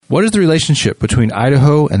What is the relationship between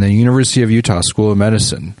Idaho and the University of Utah School of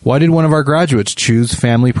Medicine? Why did one of our graduates choose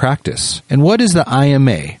family practice? And what is the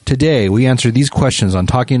IMA? Today, we answer these questions on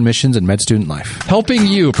Talking Admissions and Med Student Life. Helping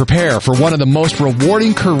you prepare for one of the most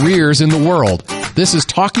rewarding careers in the world. This is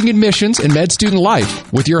Talking Admissions and Med Student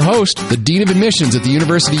Life with your host, the Dean of Admissions at the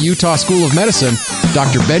University of Utah School of Medicine,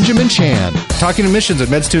 Dr. Benjamin Chan. Talking Admissions at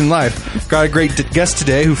Med Student Life. Got a great guest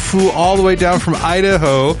today who flew all the way down from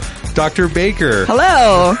Idaho, Dr. Baker.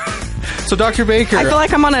 Hello. So, Dr. Baker. I feel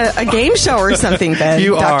like I'm on a game show or something, Ben.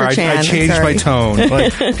 You Dr. are. Chan, I changed my tone.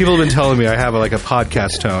 Like, people have been telling me I have a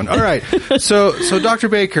podcast tone. All right. So Dr.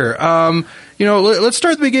 Baker, let's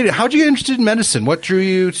start at the beginning. How did you get interested in medicine? What drew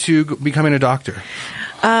you to becoming a doctor?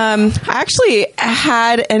 I actually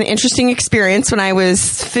had an interesting experience when I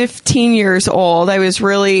was 15 years old. I was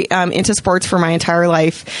really into sports for my entire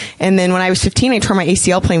life. And then when I was 15, I tore my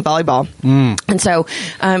ACL playing volleyball. And so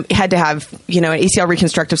had to have, an ACL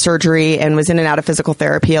reconstructive surgery and was in and out of physical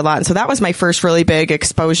therapy a lot. And so that was my first really big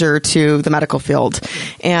exposure to the medical field.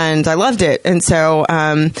 And I loved it. And so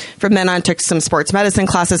from then on, I took some sports medicine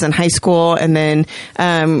classes in high school and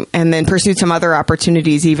then pursued some other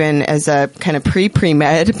opportunities even as a kind of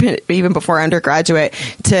pre-med, even before undergraduate,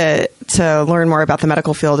 to learn more about the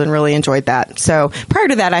medical field, and really enjoyed that. So prior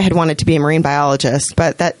to that, I had wanted to be a marine biologist,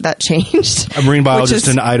 but that changed. A marine biologist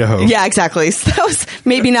in Idaho. Yeah, exactly. So that was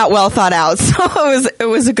maybe not well thought out. So it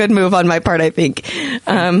was a good move on my part, I think.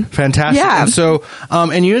 Fantastic. Yeah. And so,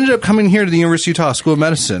 and you ended up coming here to the University of Utah School of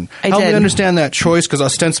Medicine. Help me understand that choice, because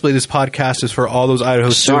ostensibly this podcast is for all those Idaho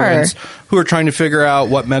students who are trying to figure out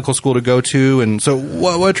what medical school to go to. And so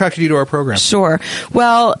what attracted you to our program? Sure.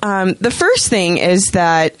 Well, the first thing is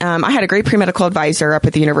that I had a great pre-medical advisor up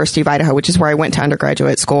at the University of Idaho, which is where I went to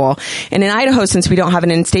undergraduate school. And in Idaho, since we don't have an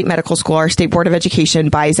in-state medical school, our State Board of Education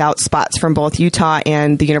buys out spots from both Utah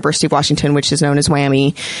and the University of Washington, which is known as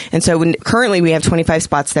WWAMI. And so currently we have 25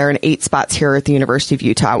 spots there and 8 spots here at the University of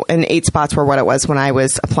Utah. And 8 spots were what it was when I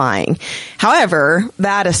was applying. However,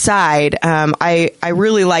 that aside, I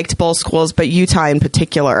really liked both schools, but Utah in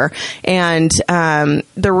particular. And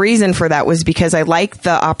the reason for that was because I liked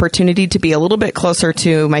the opportunity to be a little bit closer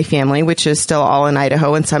to my family, which is still all in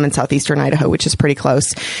Idaho, and some in southeastern Idaho, which is pretty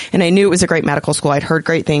close. And I knew it was a great medical school. I'd heard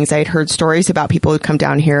great things. I had heard stories about people who'd come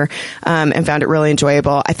down here and found it really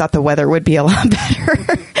enjoyable. I thought the weather would be a lot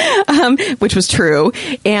better, which was true.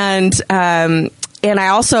 And I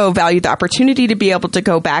also valued the opportunity to be able to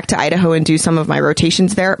go back to Idaho and do some of my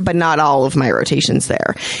rotations there, but not all of my rotations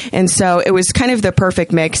there. And so it was kind of the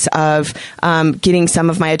perfect mix of getting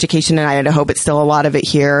some of my education in Idaho, but still a lot of it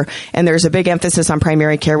here. And there's a big emphasis on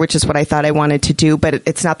primary care, which is what I thought I wanted to do, but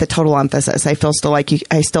it's not the total emphasis. I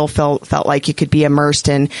still felt like you could be immersed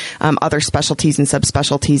in other specialties and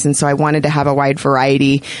subspecialties. And so I wanted to have a wide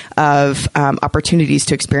variety of opportunities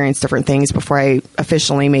to experience different things before I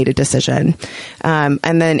officially made a decision.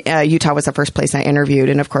 And then Utah was the first place I interviewed.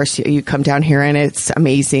 And of course, you come down here and it's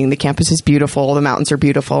amazing. The campus is beautiful. The mountains are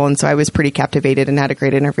beautiful. And so I was pretty captivated and had a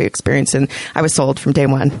great interview experience. And I was sold from day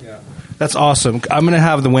one. Yeah. That's awesome. I'm going to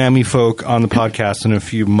have the WWAMI folk on the podcast in a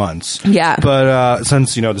few months. Yeah. But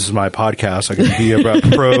since, this is my podcast, I can be a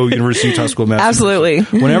pro University of Utah School of Medicine. Absolutely.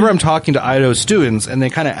 Whenever I'm talking to Idaho students and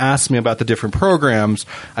they kind of ask me about the different programs,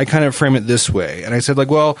 I kind of frame it this way. And I said, in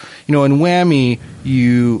WWAMI,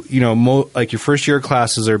 your first year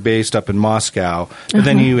classes are based up in Moscow, but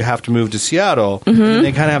then you have to move to Seattle. And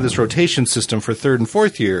they kind of have this rotation system for third and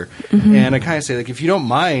fourth year. And I kind of say, if you don't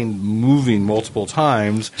mind moving multiple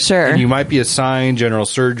times, sure. And you might be assigned general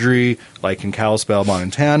surgery, like in Kalispell,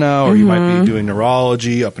 Montana, or you might be doing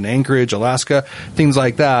neurology up in Anchorage, Alaska, things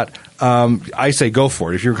like that. I say go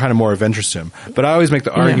for it if you're kind of more adventuresome. But I always make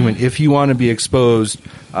the argument, if you want to be exposed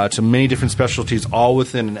to many different specialties all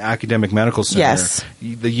within an academic medical center, yes.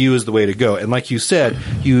 The U is the way to go. And like you said,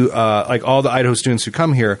 like all the Idaho students who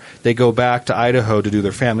come here, they go back to Idaho to do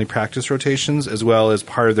their family practice rotations as well as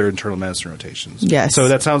part of their internal medicine rotations. Yes. So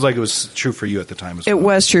that sounds like it was true for you at the time as well. It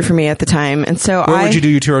was true for me at the time. And so Where would you do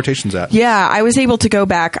your 2 rotations at? Yeah, I was able to go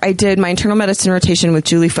back. I did my internal medicine rotation with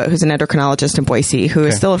Julie Foote, who's an endocrinologist in Boise, who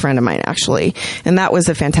is still a friend of mine, actually. And that was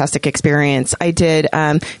a fantastic experience. I did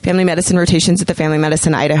family medicine rotations at the Family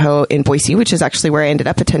Medicine Idaho in Boise, which is actually where I ended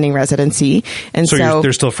up attending residency. And so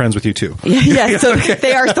they're still friends with you too. Yeah, so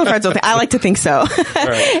they are still friends with me. I like to think so.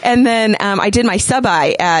 Right. And then I did my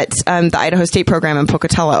sub-I at the Idaho State program in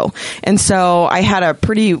Pocatello. And so I had a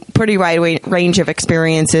pretty wide range of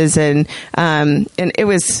experiences, and it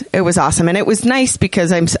was awesome. And it was nice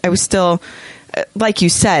because I was still like you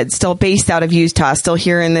said, still based out of Utah, still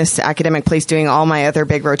here in this academic place doing all my other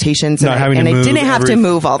big rotations. Not having to move I didn't have to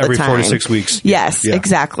move all the time. Every 4 to 6 weeks. Yes,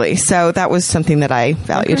 exactly. So that was something that I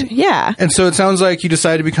valued. Okay. Yeah. And so it sounds like you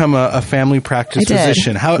decided to become a family practice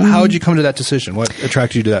physician. How did you come to that decision? What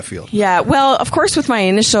attracted you to that field? Yeah, well, of course, with my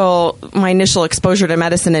initial exposure to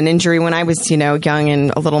medicine and injury when I was, young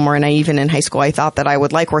and a little more naive and in high school, I thought that I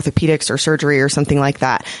would like orthopedics or surgery or something like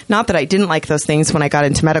that. Not that I didn't like those things when I got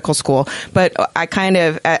into medical school, but I kind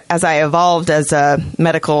of, as I evolved as a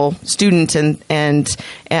medical student and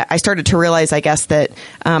I started to realize, I guess, that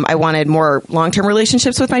I wanted more long-term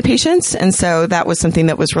relationships with my patients. And so that was something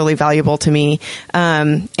that was really valuable to me.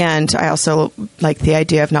 And I also like the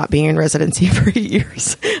idea of not being in residency for 8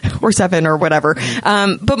 years or 7 or whatever.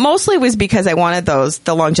 But mostly was because I wanted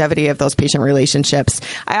the longevity of those patient relationships.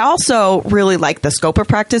 I also really liked the scope of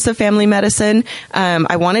practice of family medicine.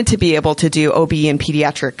 I wanted to be able to do OB and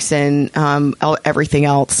pediatrics and everything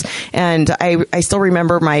else. And I still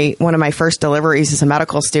remember one of my first deliveries as a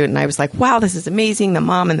medical student. I was like, wow, this is amazing. The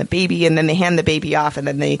mom and the baby, and then they hand the baby off, and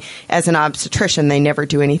then as an obstetrician, they never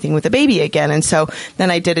do anything with the baby again. And so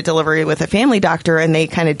then I did a delivery with a family doctor, and they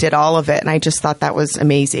kind of did all of it. And I just thought that was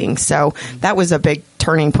amazing. So that was a big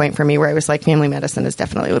turning point for me where I was like, family medicine is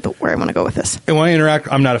definitely where I want to go with this. And when I interact,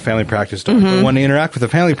 I'm not a family practice doc, but when I interact with the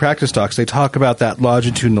family practice docs, they talk about that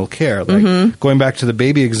longitudinal care. Like going back to the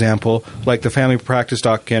baby example, like the family practice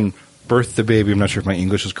doc can birth the baby. I'm not sure if my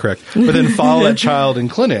English is correct, but then follow that child in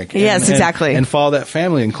clinic. Yes, exactly. And follow that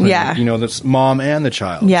family in clinic. Yeah. That's mom and the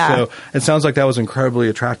child. Yeah. So it sounds like that was incredibly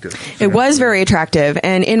attractive. It was very attractive.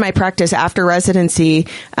 And in my practice after residency,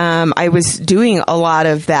 I was doing a lot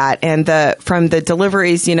of that. And from the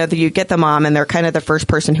deliveries, you get the mom and they're kind of the first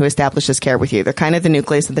person who establishes care with you. They're kind of the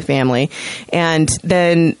nucleus of the family. And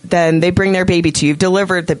then they bring their baby to you. You've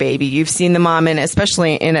delivered the baby. You've seen the mom, and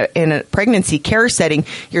especially in a pregnancy care setting,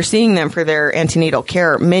 you're seeing them for their antenatal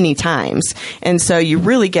care many times. And so you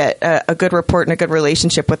really get a good rapport and a good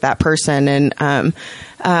relationship with that person. And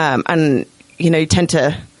you tend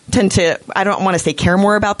to, I don't want to say care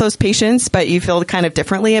more about those patients, but you feel kind of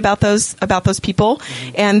differently about those people.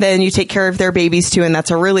 And then you take care of their babies too. And that's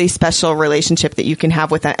a really special relationship that you can have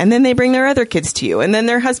with them. And then they bring their other kids to you, and then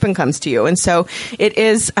their husband comes to you. And so it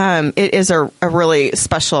is a really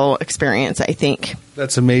special experience, I think.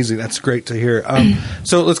 That's amazing. That's great to hear.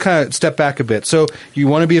 So let's kind of step back a bit. So you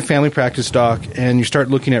want to be a family practice doc, and you start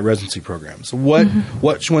looking at residency programs.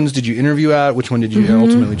 Which ones did you interview at? Which one did you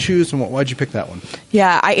ultimately choose, and why did you pick that one?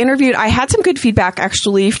 Yeah, I had some good feedback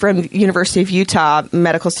actually from University of Utah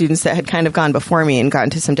medical students that had kind of gone before me and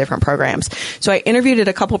gotten to some different programs. So I interviewed at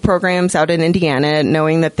a couple programs out in Indiana,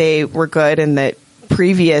 knowing that they were good and that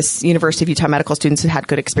previous University of Utah medical students had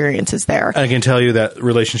good experiences there. I can tell you that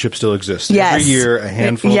relationship still exists. Yes. Every year, a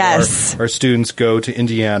handful of our students go to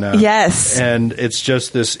Indiana. Yes. And it's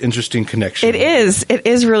just this interesting connection. It is. It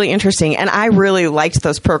is really interesting. And I really liked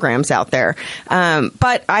those programs out there.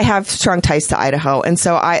 But I have strong ties to Idaho. And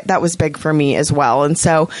so that was big for me as well. And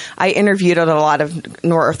so I interviewed at a lot of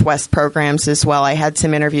Northwest programs as well. I had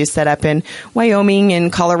some interviews set up in Wyoming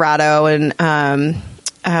and Colorado and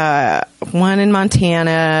one in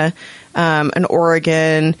Montana, in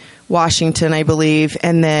Oregon, Washington, I believe,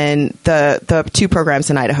 and then the 2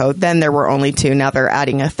 programs in Idaho. Then there were only 2. Now they're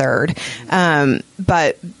adding a 3rd. And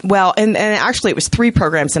actually it was 3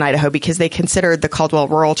 programs in Idaho because they considered the Caldwell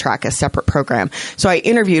Rural Track a separate program. So I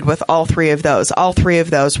interviewed with all 3 of those. All 3 of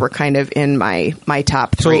those were kind of in my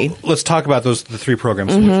top 3. So let's talk about the 3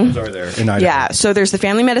 programs. Which ones are there in Idaho? Yeah, so there's the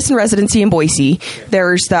family medicine residency in Boise.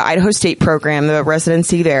 There's the Idaho State program, the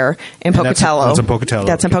residency there in Pocatello. That's in Pocatello.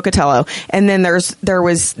 That's in Pocatello. And then there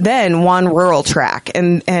was one rural track,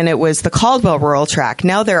 and it was the Caldwell Rural Track.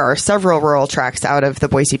 Now there are several rural tracks out of the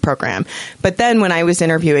Boise program. But then when I was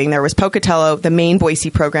interviewing, there was Pocatello, the main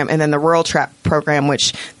Boise program, and then the rural track program,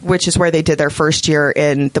 which is where they did their first year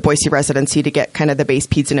in the Boise residency to get kind of the base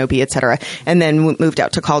peds and OB, et cetera, and then moved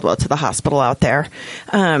out to Caldwell to the hospital out there.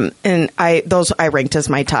 And I ranked as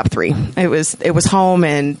my top 3. It was home,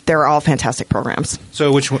 and they're all fantastic programs.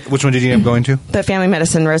 So which one did you end up going to? The family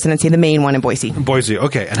medicine residency, the main one in Boise. Boise,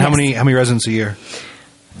 okay. And how many residents a year?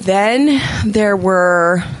 Then there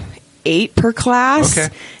were 8 per class.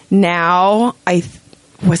 Okay. Now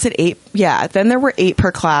was it 8? Yeah. Then there were 8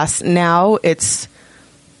 per class. Now it's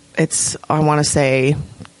I want to say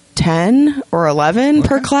 10 or 11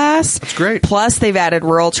 per class. That's great. Plus, they've added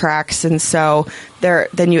rural tracks, and so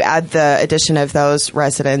then you add the addition of those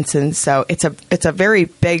residents, and so it's a very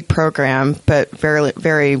big program, but very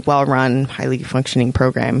very well run, highly functioning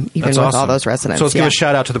program, even That's with awesome. all those residents. So let's give a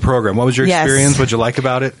shout out to the program. What was your experience? What did you like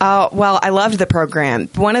about it? Well, I loved the program.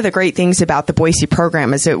 One of the great things about the Boise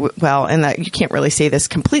program is and that you can't really say this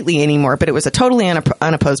completely anymore, but it was a totally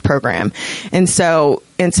unopposed program, and so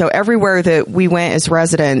everywhere that we went as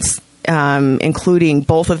residents, including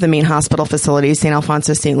both of the main hospital facilities, St.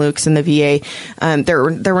 Alphonsus, St. Luke's, and the VA,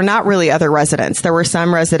 there were not really other residents. There were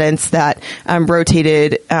some residents that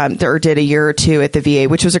rotated or did a year or two at the VA,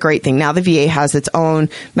 which was a great thing. Now the VA has its own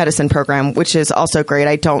medicine program, which is also great.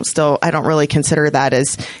 I don't really consider that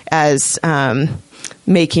as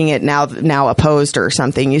making it now opposed or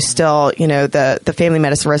something. You still, the family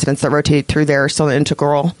medicine residents that rotate through there are still an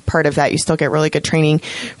integral part of that. You still get really good training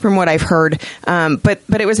from what I've heard. But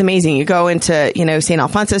it was amazing. You go into, St.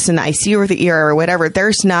 Alphonsus in the ICU or the ER or whatever,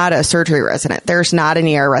 there's not a surgery resident. There's not an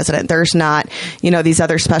ER resident. There's not, these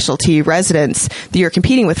other specialty residents that you're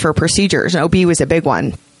competing with for procedures. And OB was a big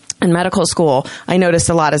one. In medical school, I noticed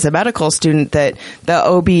a lot as a medical student that the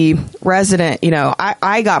OB resident,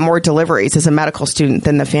 I got more deliveries as a medical student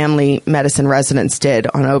than the family medicine residents did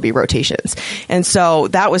on OB rotations. And so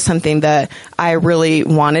that was something that I really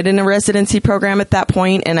wanted in a residency program at that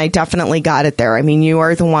point, and I definitely got it there. I mean, you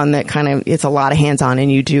are the one that it's a lot of hands-on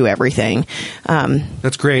and you do everything.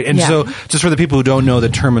 That's great. And so just for the people who don't know the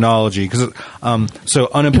terminology, because so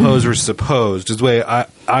unopposed versus opposed is the way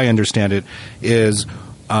I understand it is,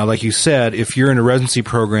 like you said, if you're in a residency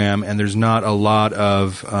program and there's not a lot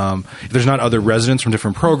of, if there's not other residents from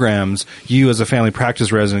different programs, you as a family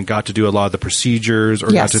practice resident got to do a lot of the procedures or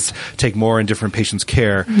got to take more in different patients'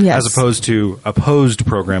 care, as opposed to opposed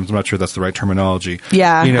programs. I'm not sure that's the right terminology.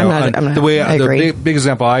 Yeah, the big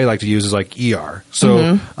example I like to use is like ER.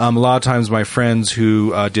 So a lot of times my friends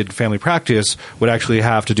who did family practice would actually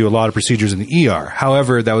have to do a lot of procedures in the ER.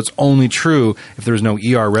 However, that was only true if there was no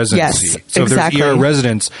ER residency. Yes, so exactly. if there's ER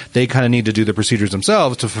residents, they kind of need to do the procedures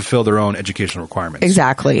themselves to fulfill their own educational requirements.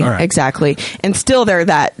 Exactly. Right. Exactly. And still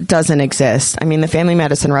that doesn't exist. I mean, the family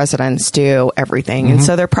medicine residents do everything. And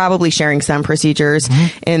so they're probably sharing some procedures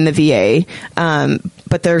in the VA.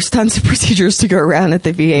 But there's tons of procedures to go around at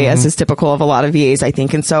the VA, as is typical of a lot of VAs, I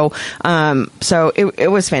think. And so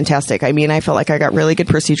it was fantastic. I mean, I felt like I got really good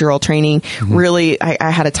procedural training. Really,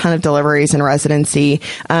 I had a ton of deliveries in residency.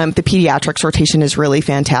 The pediatrics rotation is really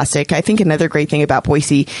fantastic. I think another great thing about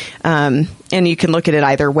Boise, and you can look at it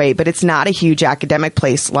either way, but it's not a huge academic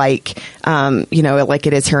place like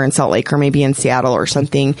it is here in Salt Lake or maybe in Seattle or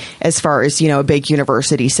something, as far as, a big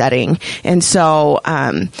university setting. And so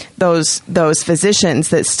those physicians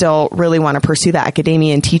that still really want to pursue that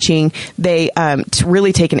academia and teaching, they to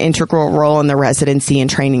really take an integral role in the residency and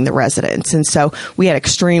training the residents. And so we had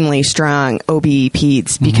extremely strong OB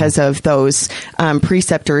peds because of those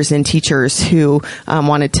preceptors and teachers who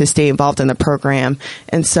wanted to stay involved in the program.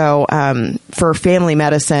 And so for family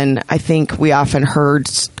medicine, I think we often heard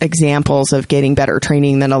examples of getting better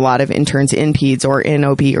training than a lot of interns in peds or in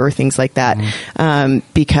OB or things like that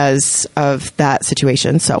because of that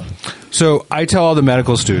situation. So I tell all the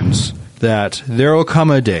medical students that there will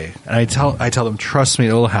come a day, and I tell them, trust me,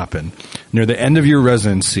 it will happen, near the end of your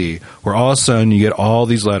residency, where all of a sudden you get all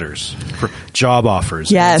these letters for job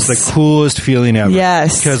offers. Yes. It's the coolest feeling ever.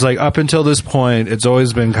 Yes. Because up until this point, it's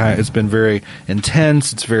always been it's been very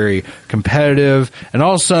intense, it's very competitive, and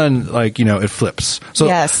all of a sudden, it flips.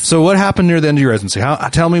 So what happened near the end of your residency?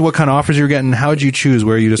 Tell me what kind of offers you were getting, how did you choose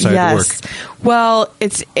where you decided to work? Well,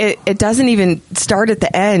 it doesn't even start at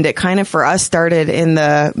the end. It kind of, for us, started in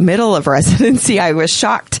the middle of residency. I was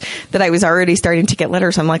shocked that I was already starting to get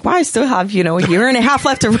letters. I'm like, wow, I still have, a year and a half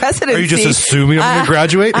left of residency. Are you just assuming I'm going to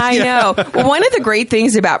graduate? I know. Well, one of the great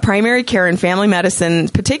things about primary care and family medicine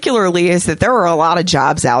particularly is that there are a lot of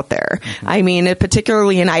jobs out there. I mean,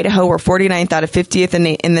 particularly in Idaho, we're 49th out of 50th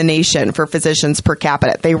in the nation for physicians per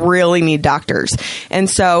capita. They really need doctors. And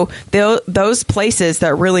so those places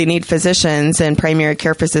that really need physicians and primary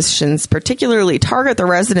care physicians particularly target the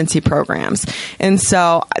residency programs. And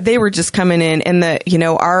so they were just coming in, and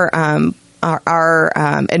our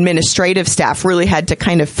administrative staff really had to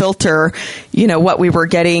kind of filter, what we were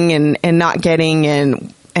getting and not getting,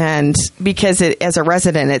 and and because as a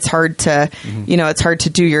resident, it's hard to, it's hard to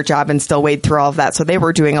do your job and still wade through all of that. So they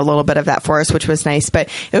were doing a little bit of that for us, which was nice, but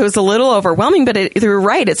it was a little overwhelming, but you're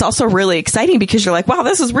right. It's also really exciting because you're like, wow,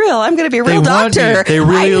 this is real. I'm going to be a real doctor. They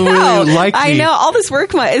really like me. I know all this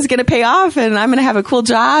work is going to pay off, and I'm going to have a cool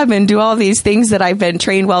job and do all these things that I've been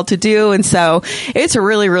trained well to do. And so it's a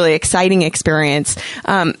really, really exciting experience.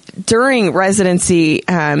 During residency,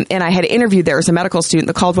 and I had interviewed there as a medical student,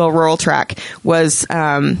 the Caldwell Rural Track is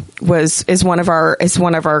one of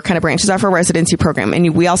our kind of branches of our residency program.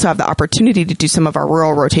 And we also have the opportunity to do some of our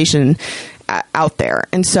rural rotation out there.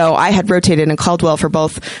 And so I had rotated in Caldwell for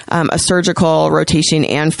both a surgical rotation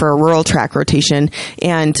and for a rural track rotation.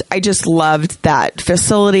 And I just loved that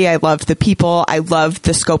facility. I loved the people. I loved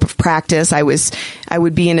the scope of practice. I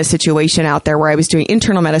would be in a situation out there where I was doing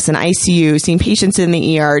internal medicine, ICU, seeing patients in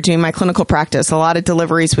the ER, doing my clinical practice, a lot of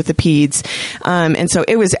deliveries with the peds. And so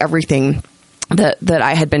it was everything that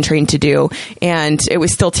I had been trained to do, and it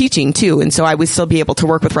was still teaching too, and so I would still be able to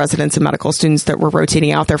work with residents and medical students that were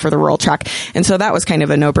rotating out there for the rural track, and so that was kind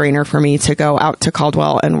of a no-brainer for me to go out to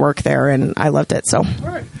Caldwell and work there, and I loved it. So, all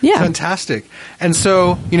right, yeah, fantastic. And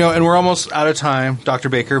so, and we're almost out of time, Dr.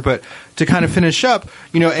 Baker, but to kind of finish up,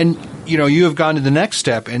 you have gone to the next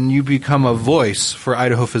step and you become a voice for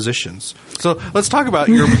Idaho physicians. So let's talk about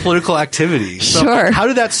your political activity. So sure. How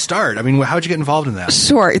did that start? I mean, how did you get involved in that?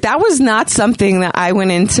 Sure. That was not something that I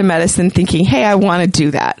went into medicine thinking, hey, I want to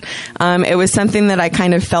do that. It was something that I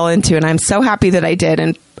kind of fell into, and I'm so happy that I did.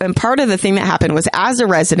 And part of the thing that happened was, as a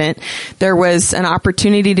resident, there was an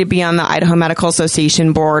opportunity to be on the Idaho Medical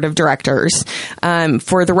Association board of directors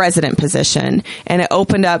for the resident position. And it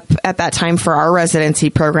opened up at that time for our residency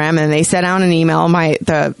program, and they sent out an email.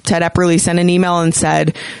 Ted Epperly sent an email and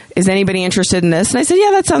said, is anybody interested in this? And I said,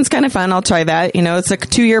 yeah, that sounds kind of fun. I'll try that. It's a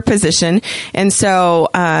 2-year position. And so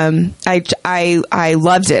I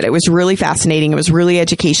loved it. It was really fascinating. It was really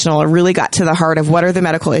educational. It really got to the heart of what are the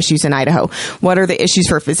medical issues in Idaho? What are the issues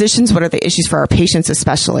for physicians? What are the issues for our patients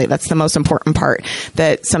especially? That's the most important part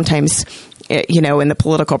that sometimes in the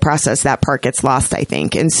political process, that part gets lost, I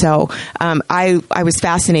think. And so I was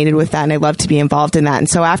fascinated with that, and I loved to be involved in that. And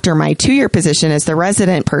so after my 2-year position as the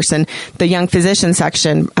resident person, the young physician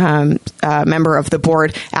section member of the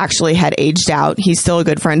board actually had aged out. He's still a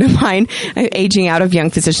good friend of mine. Aging out of young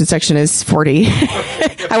physician section is 40.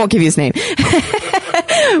 I won't give you his name.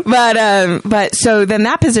 But so then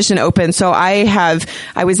that position opened. So I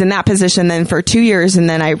was in that position then for 2 years, and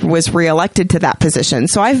then I was reelected to that position.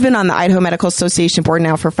 So I've been on the Idaho Medical Association board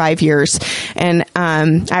now for 5 years, and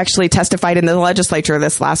I actually testified in the legislature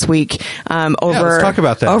this last week let's talk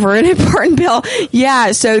about that. Over an important bill.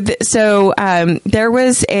 Yeah. So there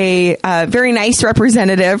was a very nice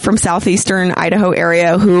representative from southeastern Idaho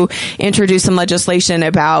area who introduced some legislation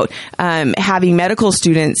about having medical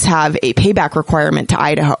students have a payback requirement to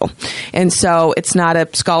Idaho. And so it's not a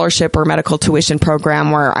scholarship or medical tuition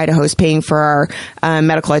program where Idaho is paying for our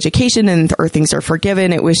medical education or things are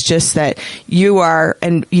forgiven. It was just that you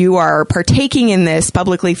are partaking in this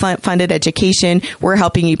publicly funded education. We're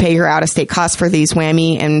helping you pay your out-of-state costs for these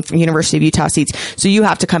WWAMI and University of Utah seats. So you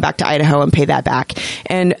have to come back to Idaho and pay that back.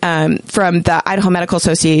 And from the Idaho Medical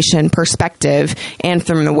Association perspective, and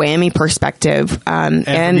from the WWAMI perspective, and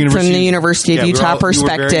from the University of Utah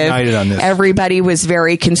perspective, everybody was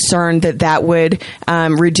very concerned that would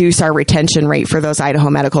reduce our retention rate for those Idaho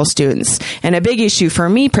medical students. And a big issue for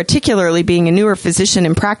me, particularly being a newer physician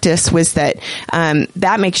in practice, was that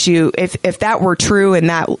that makes you, if that were true and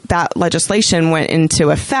that legislation went into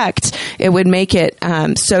effect, it would make it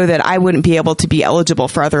so that I wouldn't be able to be eligible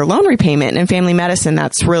for other loan repayment. And in family medicine,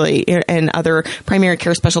 that's really, and other primary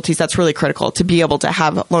care specialties, that's really critical to be able to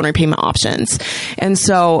have loan repayment options. And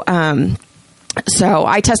so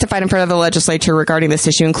I testified in front of the legislature regarding this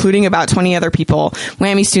issue, including about 20 other people,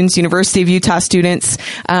 WWAMI students, University of Utah students,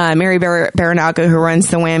 Mary Baranaga, who runs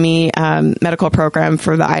the WWAMI medical program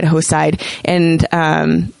for the Idaho side, and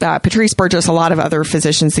Patrice Burgess, a lot of other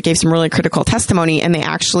physicians that gave some really critical testimony, and they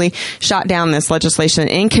actually shot down this legislation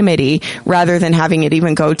in committee rather than having it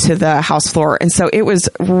even go to the House floor. And so it was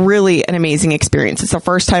really an amazing experience. It's the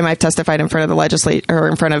first time I've testified in front of the legislature, or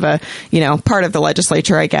in front of a, part of the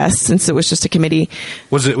legislature, I guess, since it was just a committee.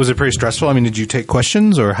 Was it pretty stressful? I mean, did you take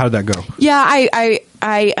questions, or how did that go? Yeah, I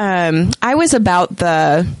was about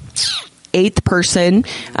the 8th person.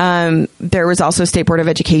 There was also a State Board of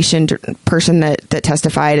Education person that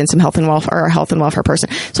testified, and some health and welfare person.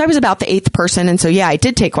 So I was about the 8th person. And so, yeah, I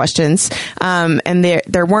did take questions. And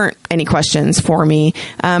there weren't any questions for me.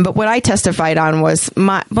 But what I testified on was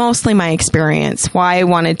mostly my experience, why I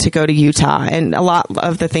wanted to go to Utah, and a lot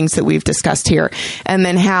of the things that we've discussed here, and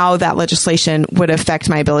then how that legislation would affect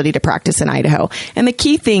my ability to practice in Idaho. And the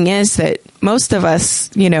key thing is that most of us,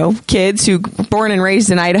 kids who were born and raised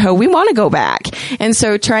in Idaho, we want to go back. And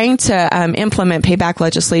so trying to implement payback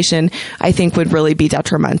legislation, I think, would really be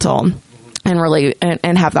detrimental. And really,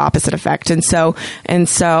 and have the opposite effect. And then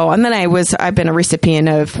I've been a recipient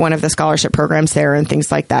of one of the scholarship programs there and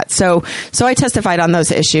things like that. So I testified on those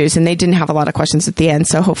issues, and they didn't have a lot of questions at the end.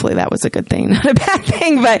 So hopefully that was a good thing, not a bad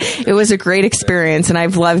thing, but it was a great experience, and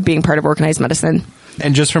I've loved being part of organized medicine.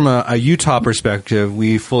 And just from a Utah perspective,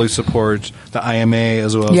 we fully support the IMA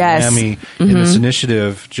as well as WAMI in this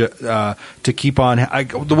initiative to keep on.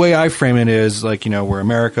 The way I frame it is we're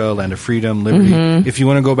America, land of freedom, liberty. If you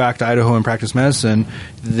want to go back to Idaho and practice medicine,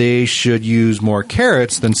 they should use more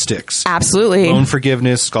carrots than sticks. Absolutely. Loan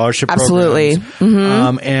forgiveness, scholarship programs.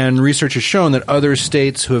 And research has shown that other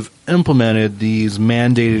states who have implemented these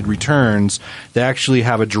mandated returns, they actually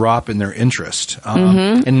have a drop in their interest.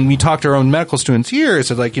 And we talked to our own medical students here. It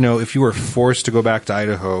said, if you were forced to go back to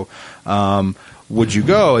Idaho, would you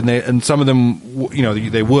go? And some of them,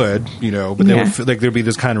 they would, but they would feel like there'd be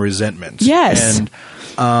this kind of resentment. Yes.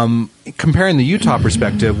 And comparing the Utah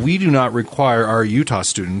perspective, we do not require our Utah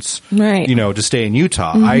students, to stay in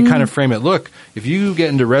Utah. I kind of frame it, look, if you get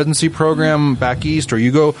into residency program back east, or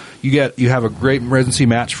you have a great residency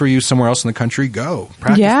match for you somewhere else in the country, go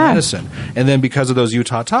practice medicine. And then because of those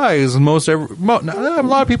Utah ties, a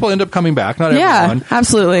lot of people end up coming back, not everyone.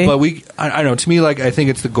 Absolutely. But I know, to me, I think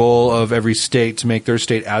it's the goal of every state to make their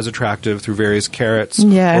state as attractive through various carrots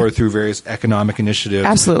or through various economic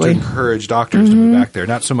initiatives to encourage doctors to move back there,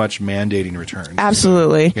 not so much mandating returns.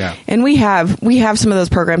 Absolutely. Yeah. And we have some of those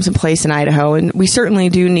programs in place in Idaho, and we certainly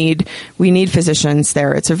need physicians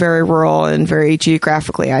there. It's a very rural and very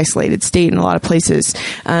geographically isolated state in a lot of places.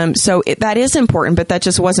 So that is important, but that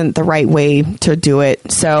just wasn't the right way to do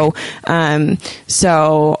it. So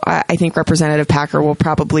I think Representative Packer will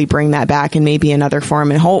probably bring that back in maybe another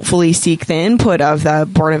form, and hopefully seek the input of the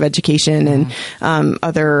Board of Education and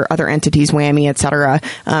other entities, WAMI, et cetera,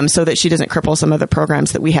 so that she doesn't cripple some of the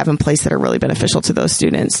programs that we have in place that are really beneficial to those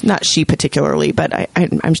students. Not she particularly, but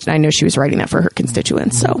I know she was writing that for her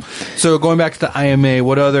constituents. So going back to the IMA,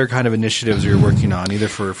 what other kind of initiatives are you working on, either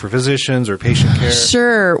for physicians or patient care?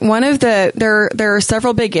 Sure. One of there are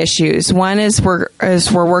several big issues. One is we're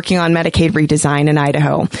working on Medicaid redesign in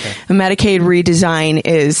Idaho. Okay. Medicaid redesign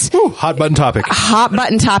is hot button topic. Hot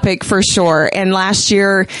button topic for sure. And last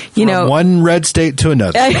year, from one red state to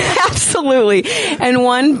another. Absolutely. And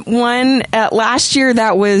last year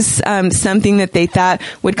that was something that they thought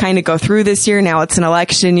would kind of go through this year. Now it's an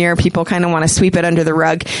election year. People kind of want to sweep it under the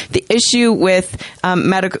rug. The issue with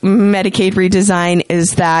Medicaid redesign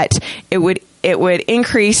is that it would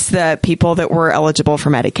increase the people that were eligible for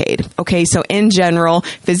Medicaid. Okay, so in general,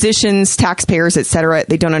 physicians, taxpayers, et cetera,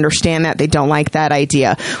 they don't understand that. They don't like that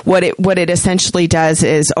idea. What it essentially does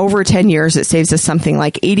is over 10 years, it saves us something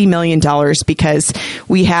like $80 million because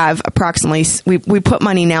we have we put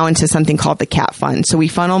money now into something called the CAP fund. So we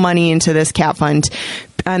funnel money into this CAP fund.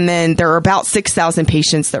 And then there are about 6,000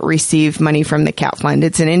 patients that receive money from the CAP fund.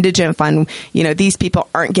 It's an indigent fund. These people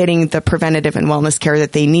aren't getting the preventative and wellness care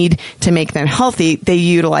that they need to make them healthy. They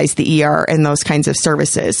utilize the ER and those kinds of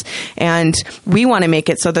services. And we want to make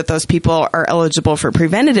it so that those people are eligible for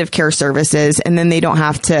preventative care services, and then they don't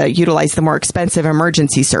have to utilize the more expensive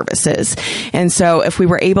emergency services. And so if we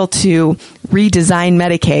were able to redesign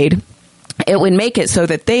Medicaid, it would make it so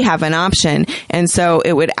that they have an option, and so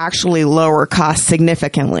it would actually lower costs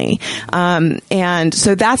significantly. And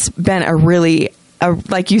so that's been a really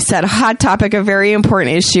like you said, a hot topic, a very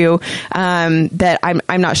important issue that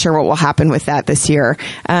I'm not sure what will happen with that this year.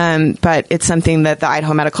 But it's something that the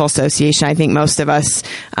Idaho Medical Association, I think most of us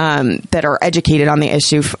that are educated on the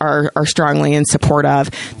issue are strongly in support of.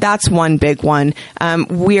 That's one big one.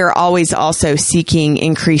 We are always also seeking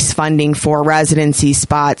increased funding for residency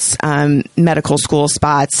spots, medical school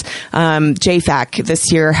spots. JFAC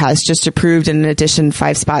this year has just approved in addition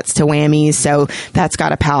 5 spots to WAMI, so that's got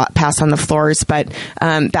to pass on the floors. But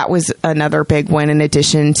that was another big one in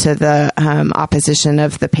addition to the opposition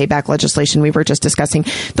of the payback legislation we were just discussing.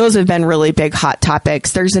 Those have been really big hot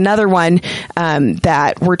topics. There's another one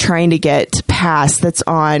that we're trying to get passed that's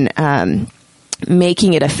on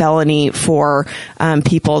making it a felony for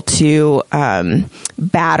people to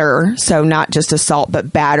batter, so not just assault,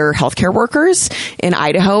 but batter healthcare workers. In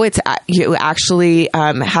Idaho, you actually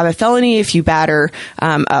have a felony if you batter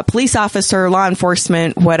a police officer, law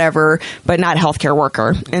enforcement, whatever, but not healthcare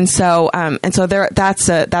worker. And so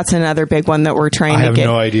that's another big one that we're trying to get. I have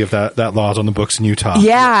no idea if that law is on the books in Utah.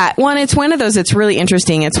 Yeah, well, it's one of those that's really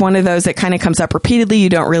interesting. It's one of those that kind of comes up repeatedly. You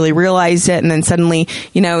don't really realize it, and then suddenly,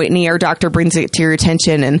 an ER doctor brings it to your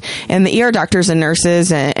attention, and the ER doctors and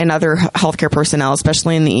nurses and other healthcare personnel,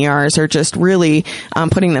 especially in the ERs, are just really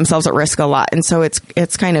putting themselves at risk a lot. And so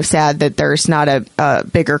it's kind of sad that there's not a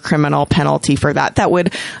bigger criminal penalty for that. That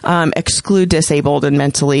would exclude disabled and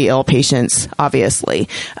mentally ill patients, obviously.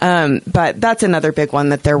 But that's another big one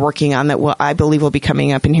that they're working on that I believe will be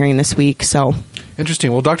coming up and hearing this week. So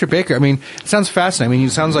interesting. Well, Dr. Baker, it sounds fascinating.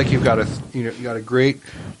 It sounds like you've got a great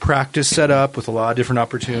practice set up with a lot of different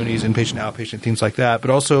opportunities, inpatient, outpatient, things like that. But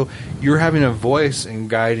also, you're having a voice in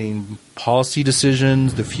guiding policy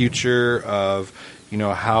decisions, the future of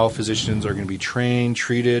how physicians are going to be trained,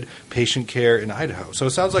 treated, patient care in Idaho. So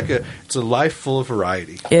it sounds like it's a life full of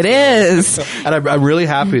variety. It is. And I'm really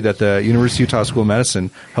happy that the University of Utah School of Medicine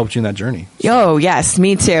helped you in that journey. Oh, yes,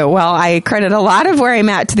 me too. Well, I credit a lot of where I'm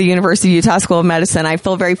at to the University of Utah School of Medicine. I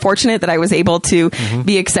feel very fortunate that I was able to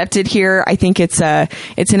be accepted here. I think it's an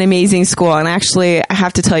amazing school. And actually, I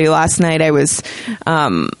have to tell you, last night I was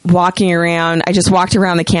walking around. I just walked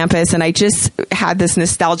around the campus, and I just had this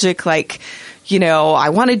nostalgic, I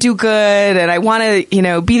want to do good, and I want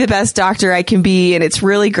to, be the best doctor I can be. And it's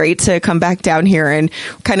really great to come back down here and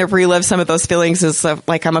kind of relive some of those feelings as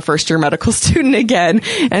like I'm a first-year medical student again.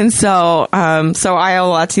 And so I owe a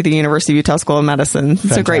lot to the University of Utah School of Medicine.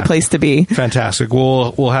 It's a great place to be. Fantastic.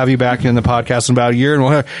 We'll have you back in the podcast in about a year, and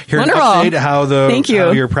we'll hear an update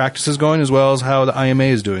how your practice is going, as well as how the IMA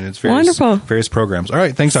is doing. It's various programs. All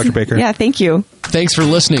right. Thanks, Dr. Baker. Yeah, thank you. Thanks for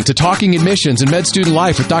listening to Talking Admissions and Med Student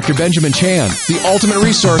Life with Dr. Benjamin Chan, the ultimate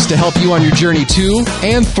resource to help you on your journey to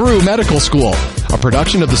and through medical school. A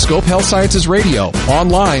production of the Scope Health Sciences Radio,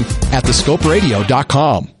 online at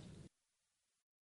thescoperadio.com.